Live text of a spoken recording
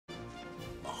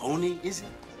Mahoney, is it?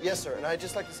 Yes, sir, and I'd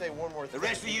just like to say one more thing. The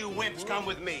rest of you wimps come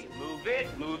with me. Move it,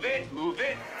 move it, move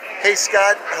it. Hey,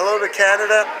 Scott. Hello to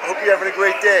Canada. I hope you're having a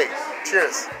great day.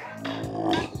 Cheers.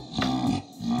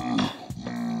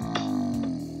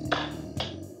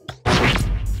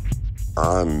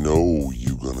 I know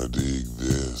you gonna dig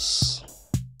this.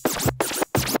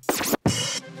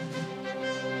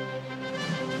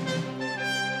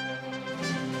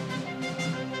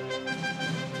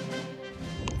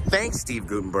 Thanks, Steve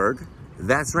Guttenberg.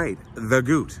 That's right, the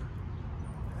Goot.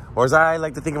 Or as I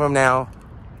like to think of him now,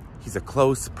 he's a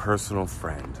close personal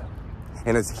friend.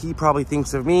 And as he probably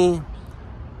thinks of me,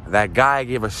 that guy I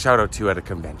gave a shout out to at a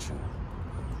convention.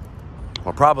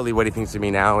 Well, probably what he thinks of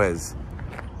me now is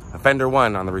offender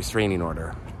 1 on the restraining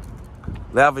order.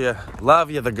 Love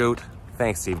you, the Goot.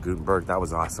 Thanks, Steve Guttenberg, that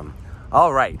was awesome.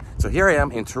 All right, so here I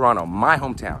am in Toronto, my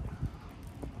hometown.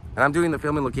 And I'm doing the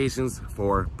filming locations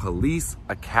for Police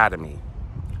Academy.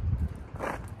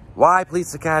 Why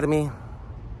Police Academy?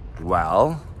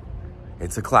 Well,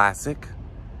 it's a classic.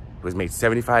 It was made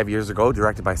 75 years ago,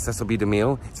 directed by Cecil B.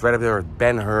 DeMille. It's right up there with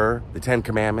Ben-Hur, The Ten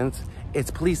Commandments.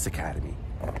 It's Police Academy.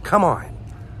 Come on.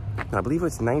 Now, I believe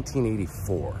it's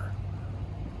 1984.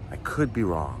 I could be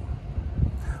wrong.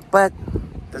 But,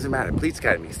 doesn't matter. Police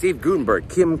Academy. Steve Guttenberg,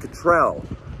 Kim Cattrall,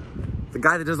 the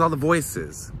guy that does all the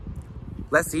voices.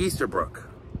 Leslie Easterbrook.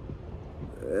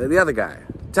 The other guy,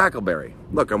 Tackleberry.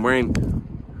 Look, I'm wearing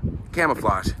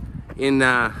camouflage in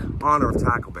honor of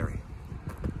Tackleberry.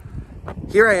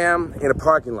 Here I am in a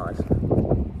parking lot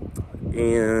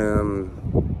in,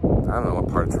 I don't know what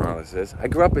part of Toronto this is. I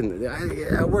grew up in,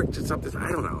 I worked just up this,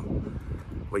 I don't know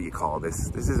what you call this.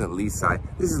 This isn't East Side.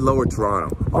 This is Lower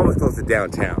Toronto, almost close to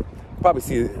downtown. Probably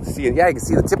see it, yeah, you can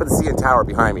see the tip of the CN Tower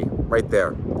behind me, right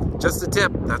there. Just the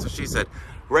tip, that's what she said.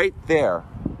 Right there,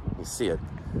 you see it.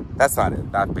 That's not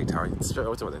it, that big tower.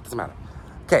 What's with it? Doesn't matter.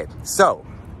 Okay, so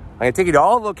I'm gonna take you to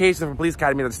all the locations from Police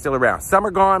Academy that are still around. Some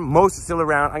are gone, most are still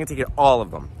around. I'm gonna take you to all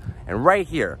of them. And right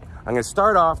here, I'm gonna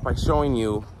start off by showing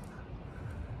you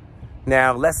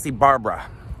now Leslie Barbara,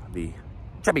 the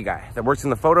chubby guy that works in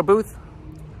the photo booth.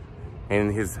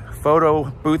 And his photo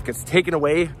booth gets taken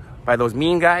away by those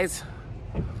mean guys.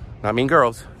 Not mean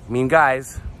girls, mean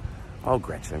guys. Oh,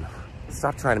 Gretchen.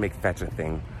 Stop trying to make fetch a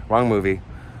thing. Wrong movie.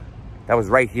 That was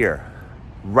right here.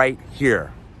 Right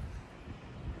here.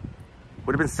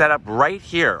 Would have been set up right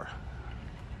here.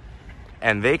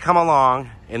 And they come along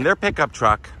in their pickup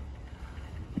truck.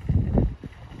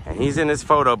 And he's in his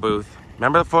photo booth.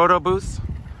 Remember the photo booths?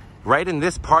 Right in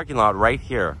this parking lot right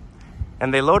here.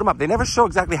 And they load him up. They never show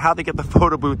exactly how they get the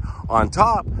photo booth on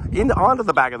top, onto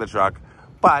the back of the truck.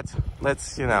 But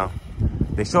let's, you know,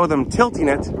 they show them tilting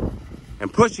it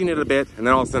and pushing it a bit, and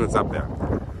then all of a sudden it's up there.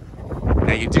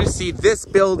 Now you do see this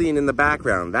building in the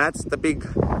background. That's the big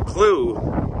clue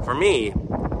for me.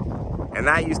 And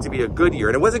that used to be a Goodyear.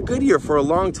 And it was a Goodyear for a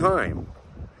long time.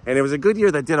 And it was a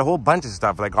Goodyear that did a whole bunch of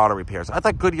stuff like auto repairs. I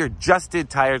thought Goodyear just did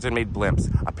tires and made blimps.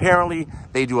 Apparently,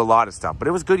 they do a lot of stuff. But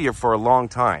it was Goodyear for a long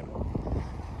time.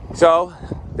 So,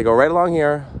 they go right along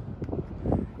here.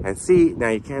 And see, now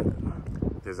you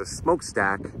can't, there's a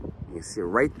smokestack. You can see it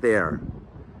right there.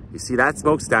 You see that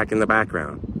smokestack in the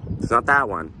background. It's not that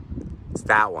one, it's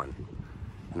that one.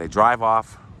 And they drive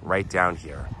off right down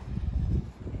here.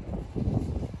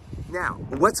 Now,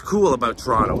 what's cool about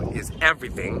Toronto is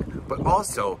everything, but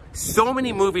also so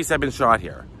many movies have been shot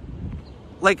here.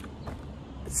 Like,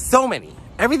 so many.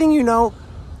 Everything you know,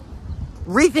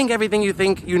 rethink everything you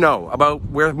think you know about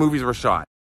where movies were shot.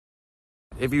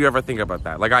 If you ever think about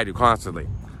that, like I do constantly.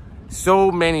 So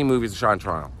many movies are shot in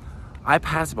Toronto. I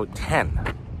passed about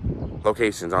 10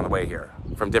 locations on the way here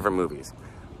from different movies.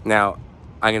 Now,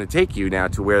 I'm gonna take you now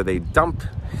to where they dumped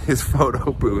his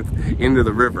photo booth into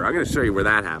the river. I'm gonna show you where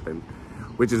that happened,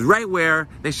 which is right where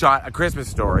they shot A Christmas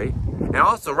Story. And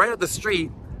also right up the street,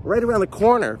 right around the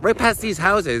corner, right past these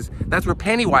houses, that's where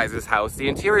Pennywise's house, the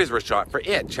interiors were shot for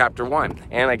It, Chapter 1.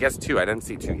 And I guess 2, I didn't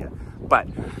see 2 yet. But,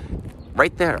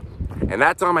 right there. And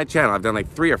that's on my channel. I've done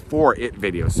like 3 or 4 It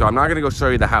videos, so I'm not gonna go show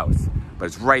you the house, but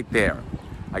it's right there.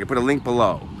 I can put a link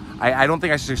below. I don't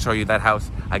think I should show you that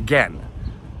house again.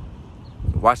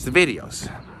 Watch the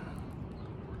videos.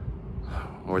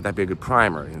 Or would that be a good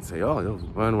primer and say, oh,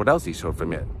 what else he showed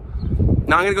from It?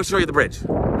 Now I'm gonna go show you the bridge.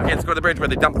 Okay, let's go to the bridge where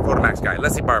they dumped the Photomax guy.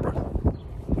 Leslie Barbara.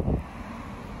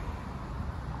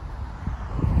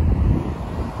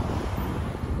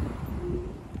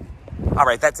 All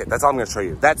right, that's it. That's all I'm gonna show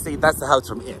you. That's the house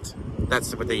from It.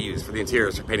 That's what they use for the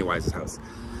interiors for Pennywise's house.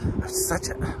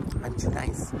 I'm too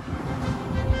nice.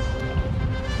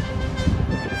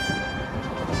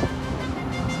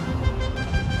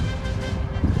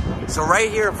 So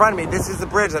right here in front of me, this is the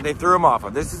bridge that they threw him off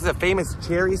of. This is a famous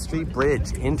Cherry Street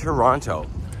Bridge in Toronto.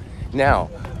 Now,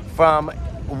 from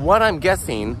what I'm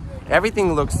guessing,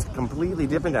 everything looks completely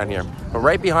different down here. But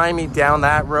right behind me down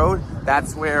that road,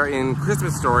 that's where in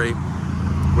Christmas Story,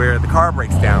 where the car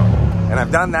breaks down. And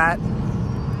I've done that.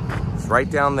 It's right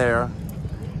down there.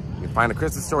 You can find the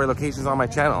Christmas Story locations on my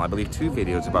channel. I believe 2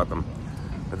 videos about them.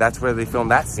 But that's where they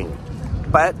filmed that scene.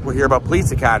 But we're here about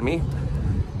Police Academy.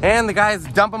 And the guys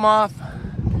dump him off.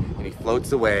 And he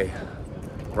floats away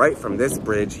right from this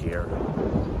bridge here.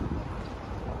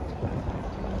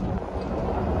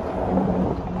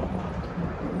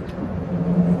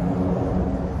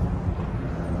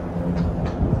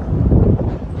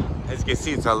 As you can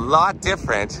see, it's a lot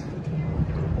different.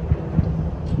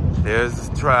 There's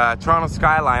Toronto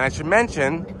skyline. I should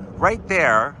mention, right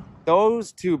there,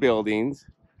 those 2 buildings,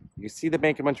 you see the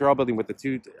Bank of Montreal building with the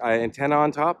 2 antenna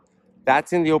on top?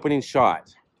 That's in the opening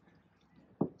shot.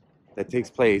 That takes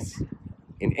place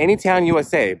in any town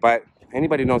USA, but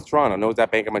anybody who knows Toronto knows that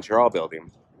Bank of Montreal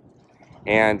building.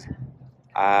 And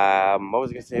what was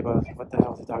I gonna say about, what the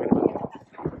hell was I talking about?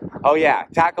 Oh yeah,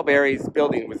 Tackleberry's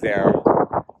building was there.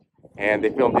 And they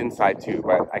filmed inside too,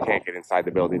 but I can't get inside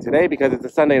the building today because it's a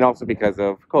Sunday and also because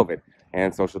of COVID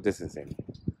and social distancing.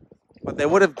 But they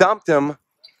would have dumped him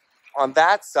on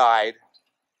that side.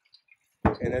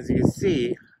 And as you can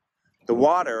see, the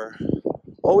water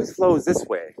always flows this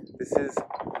way. This is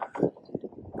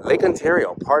Lake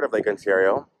Ontario, part of Lake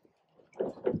Ontario.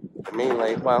 The main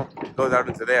lake, well, it goes out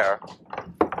into there.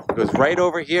 It goes right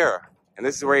over here. And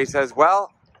this is where he says,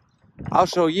 well, I'll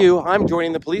show you, I'm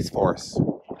joining the police force.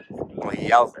 Well, he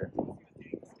yells it.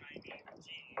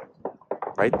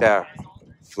 Right there.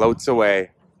 Floats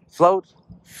away. Float,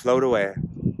 float away.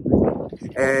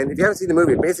 And if you haven't seen the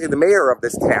movie, basically the mayor of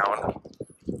this town,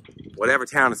 whatever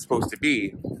town it's supposed to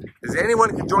be, is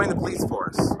anyone can join the police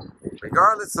force.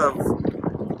 Regardless of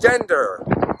gender,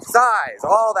 size,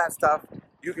 all that stuff,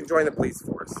 you can join the police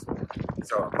force.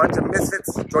 So a bunch of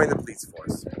misfits join the police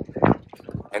force.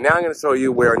 And now I'm going to show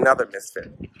you where another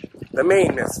misfit, the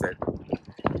main misfit,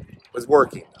 was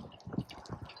working.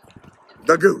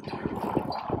 The Goot.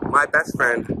 My best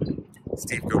friend,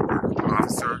 Steve Guttenberg,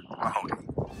 Officer Mahoney.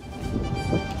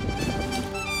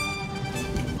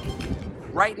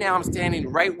 Right now I'm standing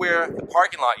right where the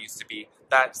parking lot used to be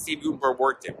that Steve Guttenberg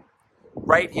worked in.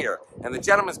 Right here. And the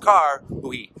gentleman's car,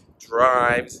 who he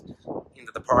drives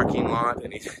into the parking lot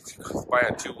and he goes by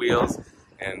on 2 wheels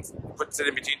and puts it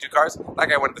in between 2 cars. That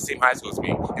guy went to the same high school as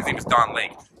me. His name is Don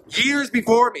Lake. Years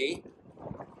before me.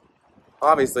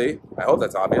 Obviously, I hope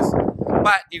that's obvious.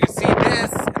 But you can see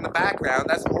this in the background.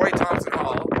 That's Roy Thompson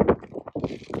Hall.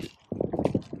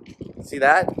 See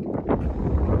that?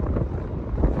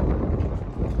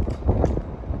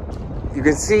 You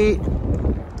can see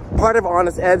part of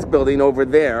Honest Ed's building over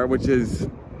there, which is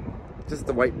just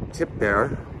the white tip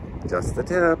there. Just the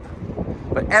tip.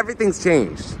 But everything's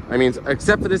changed. I mean,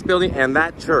 except for this building and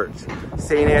that church,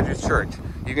 St. Andrew's Church.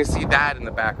 You can see that in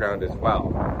the background as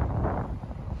well.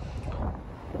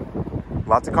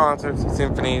 Lots of concerts,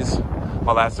 symphonies,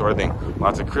 all that sort of thing.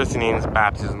 Lots of christenings,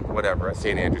 baptisms, whatever at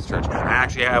St. Andrew's Church. I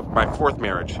actually have my 4th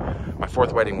marriage. My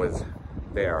 4th wedding was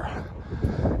there.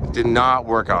 Did not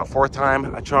work out. 4th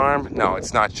time a charm? No,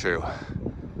 it's not true.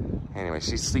 Anyway,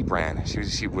 she sleep ran.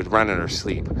 She would run in her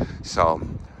sleep. So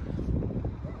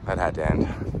that had to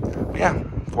end. But yeah,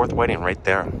 4th wedding right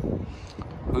there.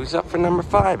 Who's up for number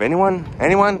 5? Anyone?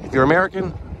 Anyone? If you're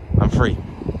American, I'm free.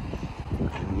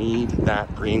 Need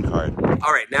that green card.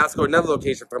 All right, now let's go to another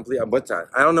location for complete. What's that?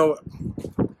 I don't know.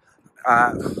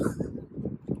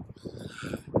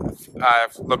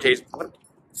 Location.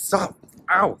 Stop.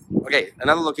 Ow. Okay,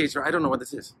 another location. I don't know what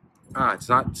this is. It's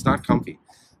not comfy.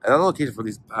 Another location for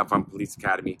these from Police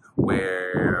Academy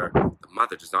where the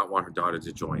mother does not want her daughter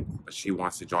to join, but she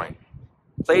wants to join.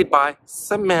 Played by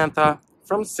Samantha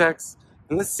from Sex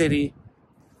in the City.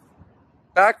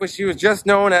 Back when she was just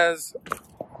known as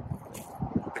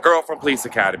the girl from Police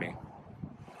Academy.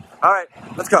 All right,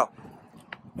 let's go.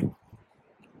 It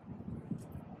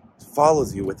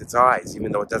follows you with its eyes,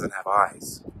 even though it doesn't have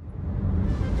eyes.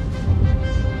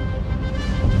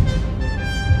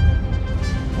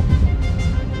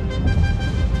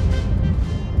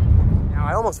 Now,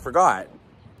 I almost forgot,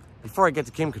 before I get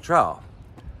to Kim Cattrall,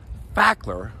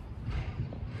 Fackler,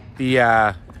 the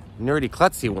nerdy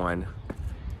klutzy one,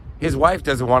 his wife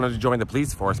doesn't want him to join the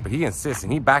police force, but he insists,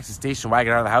 and he backs his station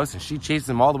wagon out of the house, and she chases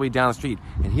him all the way down the street.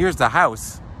 And here's the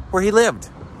house where he lived,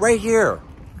 right here.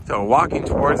 So walking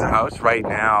towards the house right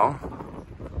now,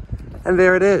 and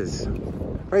there it is,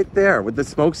 right there with the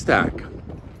smokestack.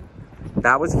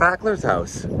 That was Fackler's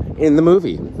house in the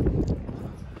movie.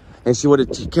 And she would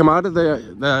have come out of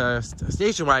the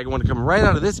station wagon, would have come right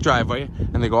out of this driveway,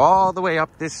 and they go all the way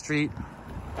up this street,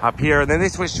 up here, and then they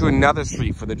switch to another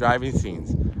street for the driving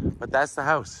scenes. But that's the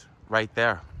house right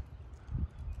there.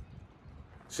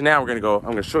 So now I'm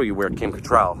gonna show you where Kim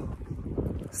Cattrall,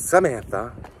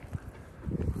 Samantha,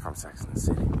 from Sex and the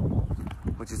City,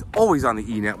 which is always on the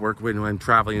E! Network when I'm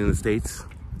traveling in the States.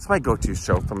 It's my go-to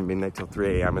show from midnight till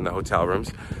 3 a.m. in the hotel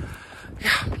rooms.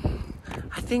 Yeah,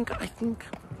 I think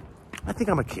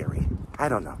I'm a Carrie. I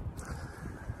don't know.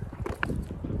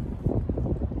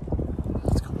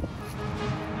 Let's go.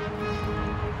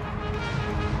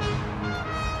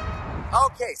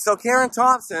 Okay, so Karen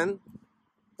Thompson,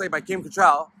 played by Kim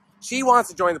Cattrall, she wants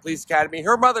to join the police academy.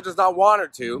 Her mother does not want her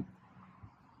to.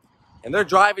 And they're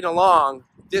driving along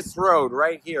this road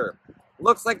right here.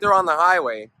 Looks like they're on the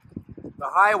highway. The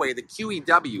highway, the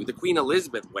QEW, the Queen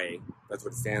Elizabeth Way, that's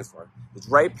what it stands for. It's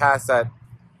right past that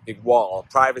big wall,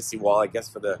 privacy wall, I guess,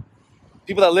 for the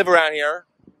people that live around here,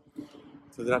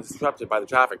 so they're not disrupted by the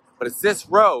traffic. But it's this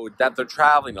road that they're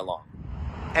traveling along.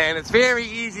 And it's very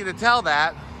easy to tell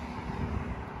that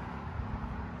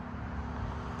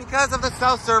because of the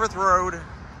South Service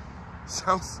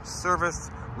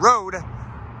Road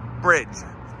bridge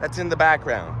that's in the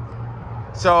background.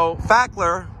 So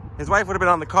Fackler, his wife, would have been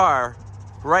on the car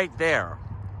right there,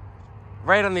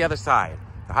 right on the other side.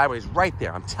 The highway's right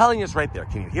there. I'm telling you, it's right there.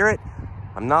 Can you hear it?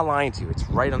 I'm not lying to you. It's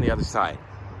right on the other side.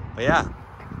 But yeah,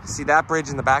 see that bridge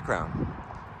in the background.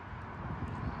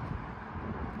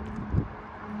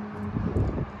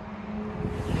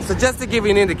 So just to give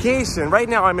you an indication, right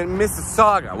now I'm in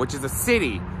Mississauga, which is a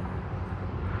city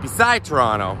beside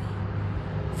Toronto.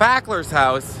 Fackler's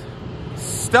house.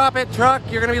 Stop it, truck.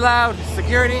 You're gonna be loud.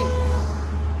 Security.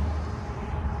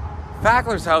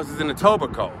 Fackler's house is in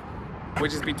Etobicoke,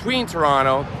 which is between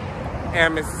Toronto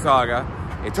and Mississauga.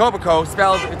 Etobicoke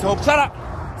spelled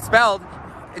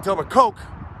Etobicoke,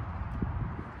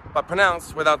 but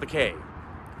pronounced without the K.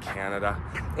 Canada.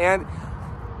 And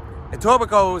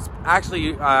Etobicoke is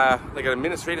actually like an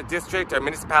administrative district, a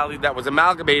municipality that was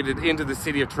amalgamated into the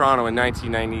city of Toronto in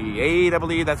 1998, I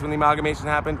believe. That's when the amalgamation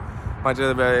happened. So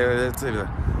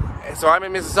I'm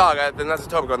in Mississauga, then that's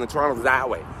Etobicoke, and then Toronto's that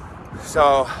way.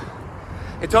 So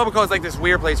Etobicoke is like this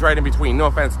weird place right in between. No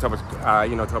offense,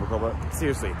 Etobicoke, but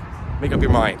seriously, make up your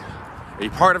mind. Are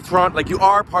you part of Toronto? Like, you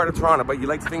are part of Toronto, but you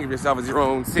like to think of yourself as your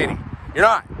own city. You're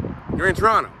not. You're in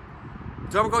Toronto.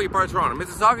 Etobicoke, you're part of Toronto.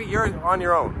 Mississauga, you're on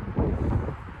your own.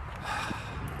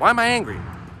 Why am I angry?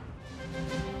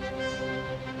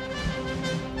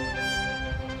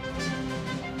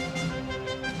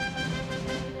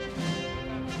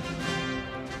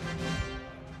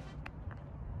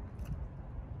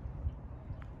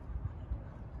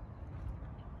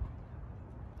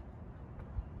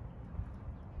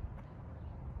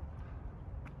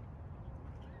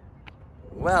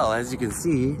 Well, as you can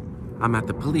see, I'm at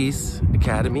the police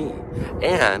academy,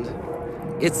 and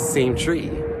it's the same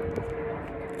tree.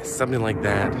 Something like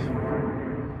that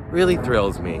really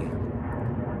thrills me.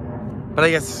 But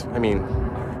I guess, I mean,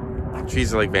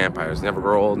 trees are like vampires. Never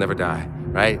grow old, never die,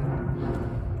 right?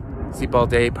 Sleep all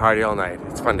day, party all night.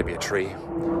 It's fun to be a tree.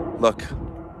 Look,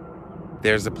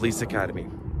 there's the police academy.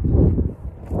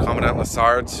 Commandant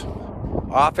Lassard's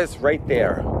office right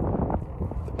there.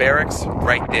 The barracks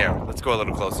right there. Let's go a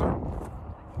little closer.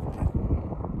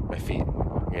 My feet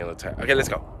are getting a little tired. Okay, let's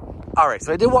go. All right,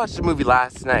 so I did watch the movie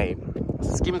last night.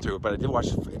 Skimming through it, but I did watch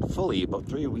it fully about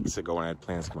 3 weeks ago when I had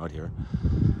plans to come out here.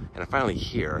 And I'm finally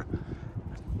here.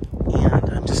 And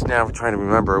I'm just now trying to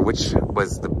remember which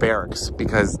was the barracks,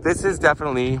 because this is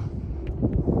definitely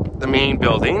the main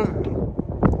building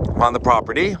on the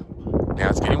property. Now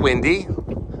it's getting windy.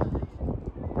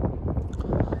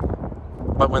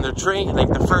 But when they're trained, like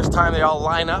the first time they all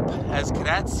line up as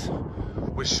cadets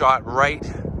was shot right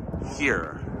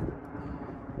here.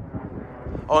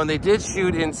 Oh, and they did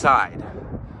shoot inside.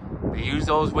 They used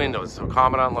those windows, so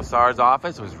Commandant Lassard's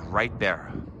office was right there.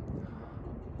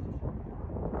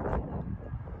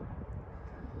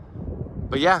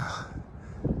 But yeah,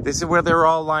 this is where they're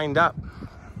all lined up.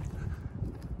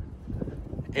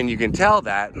 And you can tell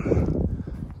that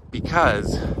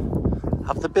because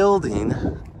of the building.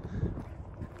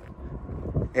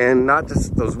 And not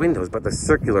just those windows, but the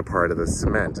circular part of the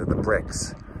cement and the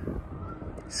bricks.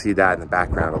 You see that in the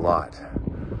background a lot.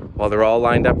 Well, they're all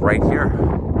lined up right here.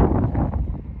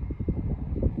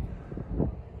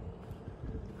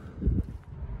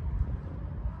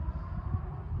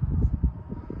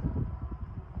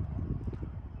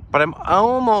 But I'm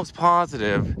almost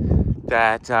positive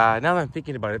that, now that I'm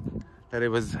thinking about it, that it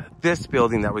was this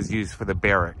building that was used for the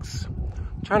barracks.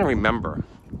 I'm trying to remember.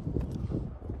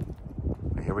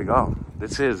 here we go.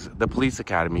 This is the police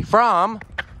academy from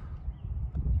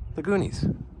the Goonies.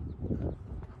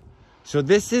 So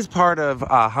this is part of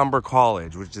Humber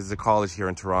College, which is a college here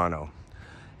in Toronto.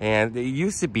 And it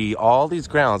used to be all these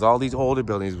grounds, all these older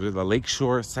buildings with the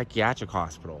Lakeshore Psychiatric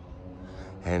Hospital.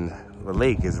 And the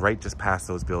lake is right just past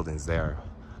those buildings there,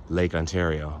 Lake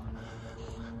Ontario.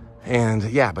 And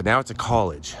yeah, but now it's a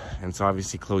college. And it's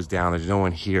obviously closed down. There's no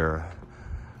one here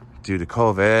due to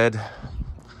COVID.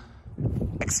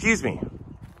 Excuse me.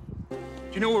 Do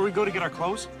you know where we go to get our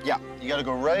clothes? Yeah, you gotta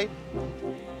go right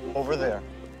over there.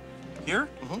 Here?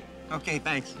 Mm-hmm. Okay,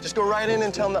 thanks. Just go right in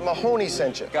and tell them that Mahoney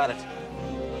sent you. Got it.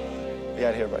 Be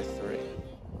out here by 3.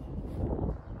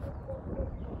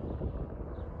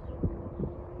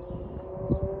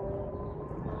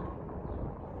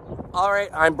 All right,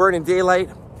 I'm burning daylight.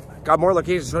 Got more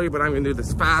locations to show you, but I'm gonna do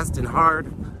this fast and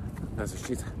hard. That's what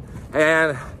she said.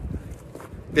 And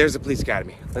there's the police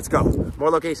academy. Let's go. More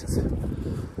locations.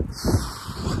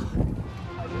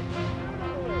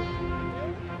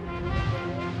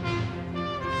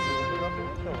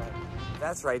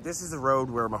 That's right, this is the road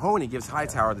where Mahoney gives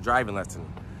Hightower the driving lesson.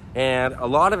 And a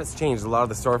lot of it's changed, a lot of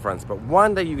the storefronts, but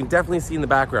one that you can definitely see in the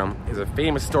background is a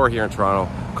famous store here in Toronto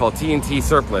called T&T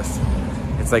Surplus.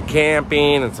 It's like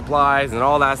camping and supplies and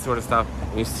all that sort of stuff.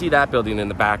 And you see that building in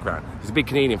the background. There's a big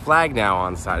Canadian flag now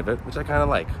on the side of it, which I kind of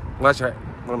like. What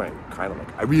am I kind of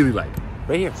like? I really like.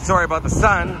 Right here. Sorry about the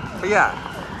sun, but yeah,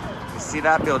 you see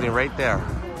that building right there.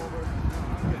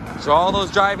 So all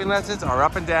those driving lessons are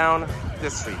up and down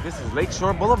this street. This is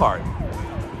Lakeshore Boulevard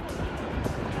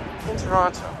in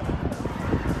Toronto.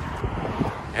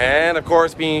 And of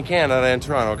course, being in Canada and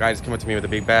Toronto, a guy just came up to me with a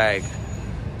big bag.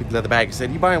 Big leather bag. He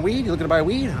said, "You buying weed? You looking to buy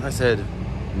weed?" I said,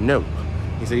 "No."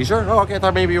 He said, "You sure?" "Oh, okay, I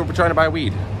thought maybe you were trying to buy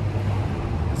weed."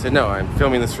 I said, "No, I'm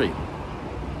filming the street.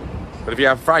 But if you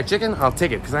have fried chicken, I'll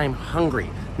take it because I'm hungry."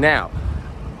 Now,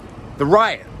 the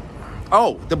riot.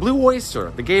 Oh, the Blue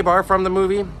Oyster, the gay bar from the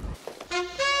movie.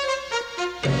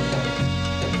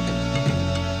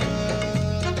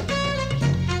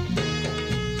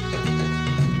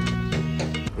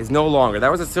 Is no longer.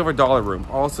 That was a Silver Dollar room.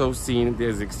 Also seen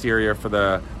as exterior for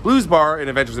the Blues Bar in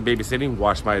Adventures in Babysitting.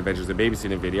 Watch my Adventures in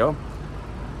Babysitting video.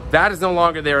 That is no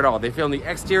longer there at all. They filmed the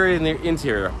exterior and the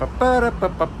interior. I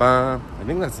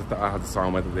think that's the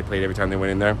song that they played every time they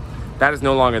went in there. That is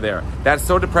no longer there. That's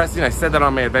so depressing. I said that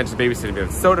on my Adventures in Babysitting video.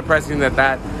 It's so depressing that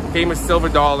that famous Silver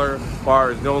Dollar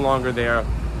bar is no longer there.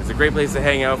 It's a great place to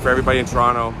hang out for everybody in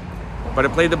Toronto. But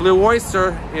it played the Blue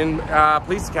Oyster in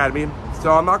Police Academy,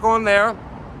 so I'm not going there.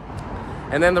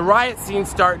 And then the riot scenes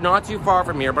start not too far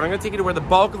from here, but I'm gonna take you to where the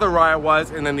bulk of the riot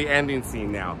was and then the ending scene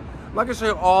now. I'm not gonna show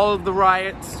you all of the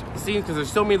riot scenes because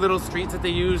there's so many little streets that they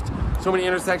used, so many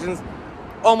intersections,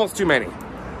 almost too many.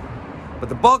 But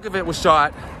the bulk of it was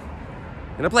shot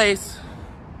in a place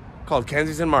called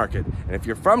Kensington Market. And if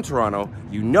you're from Toronto,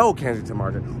 you know Kensington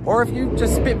Market. Or if you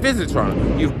just visit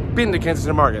Toronto, you've been to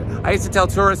Kensington Market. I used to tell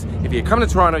tourists, if you come to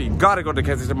Toronto, you gotta go to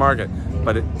Kensington Market.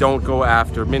 But don't go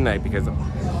after midnight because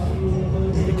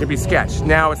it can be sketch.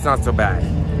 Now it's not so bad.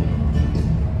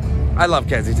 I love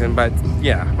Kensington, but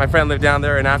yeah, my friend lived down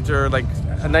there, and after like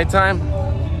at nighttime,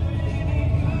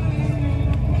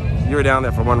 you were down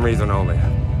there for one reason only.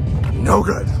 No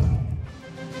good.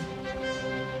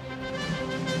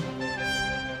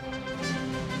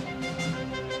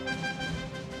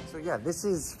 So yeah, this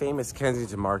is famous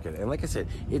Kensington Market, and like I said,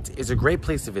 it's a great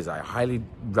place to visit. I highly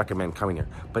recommend coming here,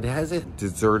 but it has a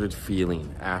deserted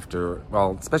feeling after,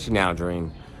 well, especially now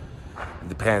during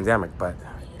the pandemic, but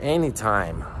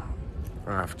anytime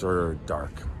after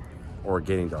dark or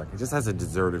getting dark, it just has a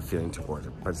deserted feeling towards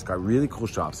it. But it's got really cool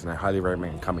shops, and I highly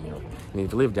recommend coming here. And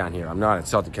if you live down here, I'm not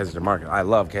insulting Kensington Market. I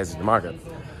love Kensington Market,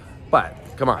 but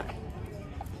come on,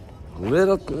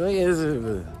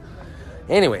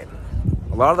 anyway,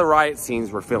 a lot of the riot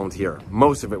scenes were filmed here.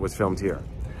 Most of it was filmed here,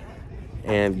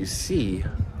 and you see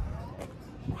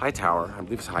Hightower, I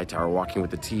believe it's Hightower, walking with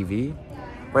the TV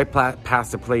right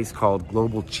past a place called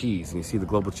Global Cheese, and you see the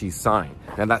Global Cheese sign.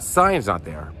 Now that sign's not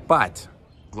there, but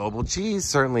Global Cheese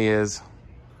certainly is.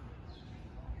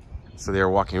 So they're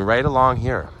walking right along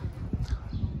here.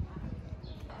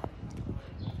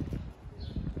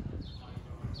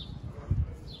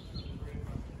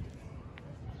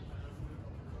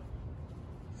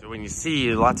 So when you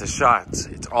see lots of shots,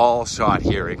 it's all shot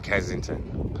here in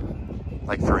Kensington.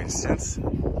 Like for instance,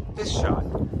 this shot.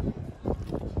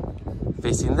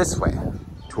 Facing this way,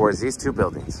 towards these two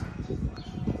buildings.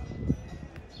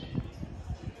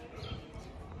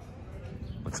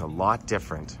 Looks a lot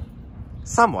different,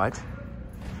 somewhat,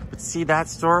 but see that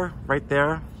store right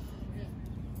there?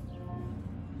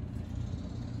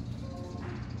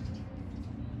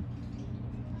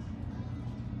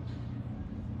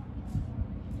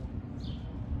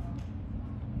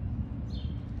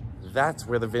 That's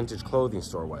where the vintage clothing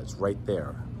store was, right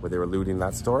there. Where they were looting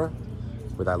that store,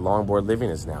 where that longboard living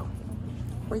is now.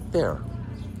 Right there.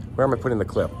 Where am I putting the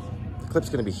clip? The clip's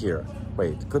gonna be here.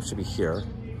 Wait, the clip should be here.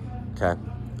 Okay.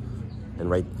 And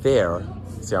right there,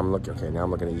 see, I'm looking, okay, now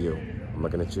I'm looking at you. I'm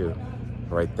looking at you,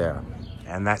 right there.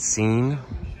 And that scene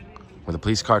where the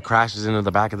police car crashes into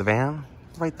the back of the van,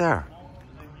 right there.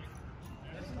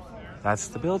 That's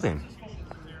the building,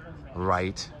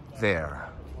 right there.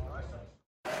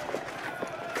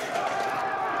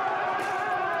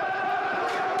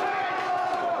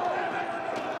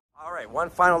 All right, one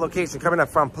final location coming up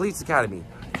from Police Academy.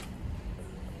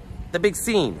 The big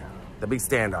scene, the big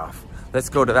standoff. Let's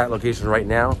go to that location right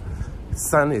now. The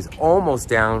sun is almost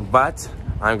down, but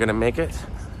I'm gonna make it.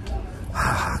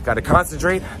 Gotta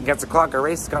concentrate against the clock. I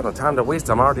race, got no time to waste.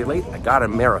 I'm already late. I got a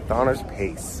marathoner's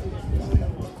pace.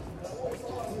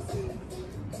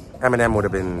 Eminem would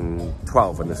have been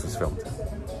 12 when this was filmed.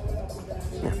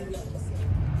 Yeah.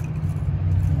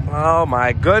 Oh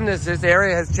my goodness, this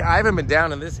area has, I haven't been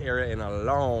down in this area in a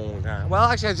long time. Well,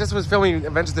 actually, I just was filming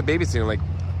Adventures of Babysitting like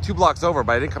 2 blocks over,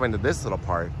 but I didn't come into this little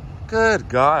part. Good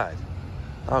God.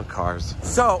 Oh, cars.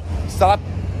 So, stop.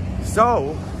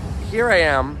 So, here I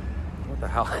am. What the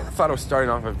hell? I thought I was starting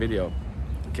off a video.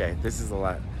 Okay, this is the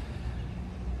last.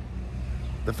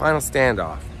 The final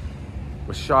standoff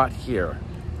was shot here.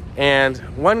 And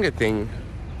one good thing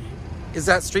is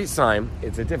that street sign.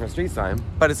 It's a different street sign,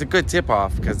 but it's a good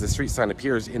tip-off because the street sign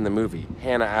appears in the movie,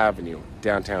 Hannah Avenue,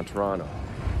 downtown Toronto.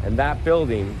 And that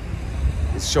building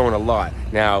is shown a lot.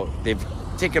 Now, they've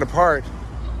taken apart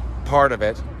part of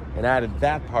it and added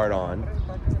that part on,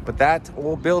 but that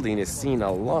old building is seen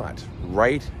a lot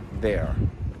right there.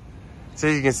 So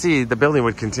you can see the building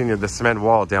would continue the cement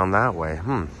wall down that way.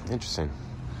 Interesting.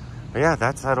 But yeah,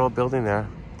 that's that old building there.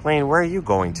 Plane, where are you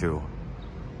going to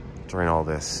during all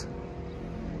this?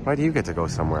 Why do you get to go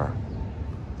somewhere?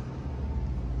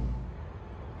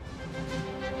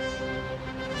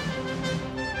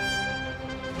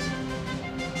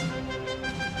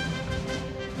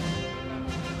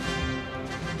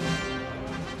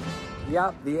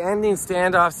 Yep, the ending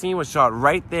standoff scene was shot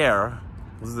right there.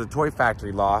 This is the toy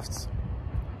factory lofts.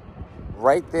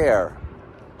 Right there,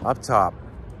 up top.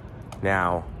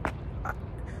 Now,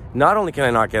 not only can I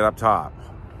not get up top,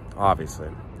 obviously,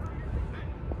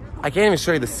 I can't even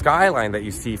show you the skyline that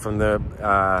you see from the,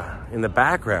 in the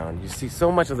background. You see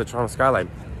so much of the Toronto skyline,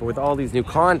 but with all these new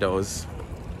condos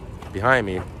behind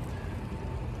me,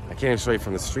 I can't even show you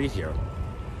from the street here.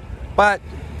 But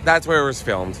that's where it was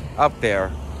filmed, up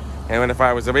there. And if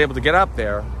I was able to get up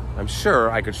there, I'm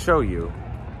sure I could show you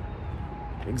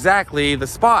exactly the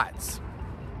spots.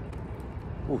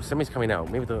 Ooh, somebody's coming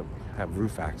out. Maybe they'll have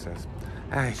roof access.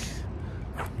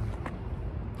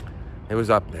 It was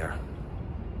up there.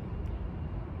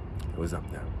 It was up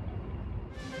there.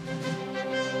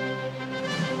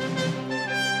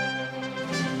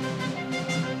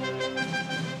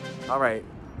 All right,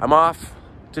 I'm off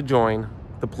to join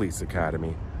the police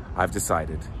academy. I've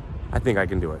decided. I think I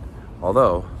can do it.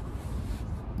 Although,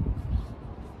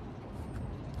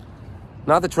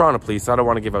 not the Toronto police. I don't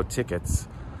want to give out tickets.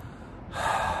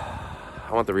 I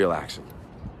want the real action.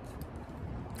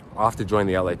 Off to join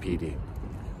the LAPD.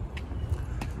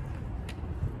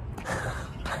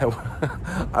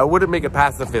 I wouldn't make it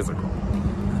past the physical.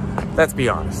 Let's be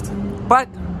honest. But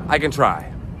I can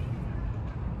try.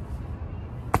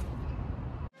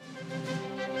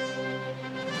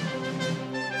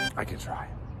 I can try.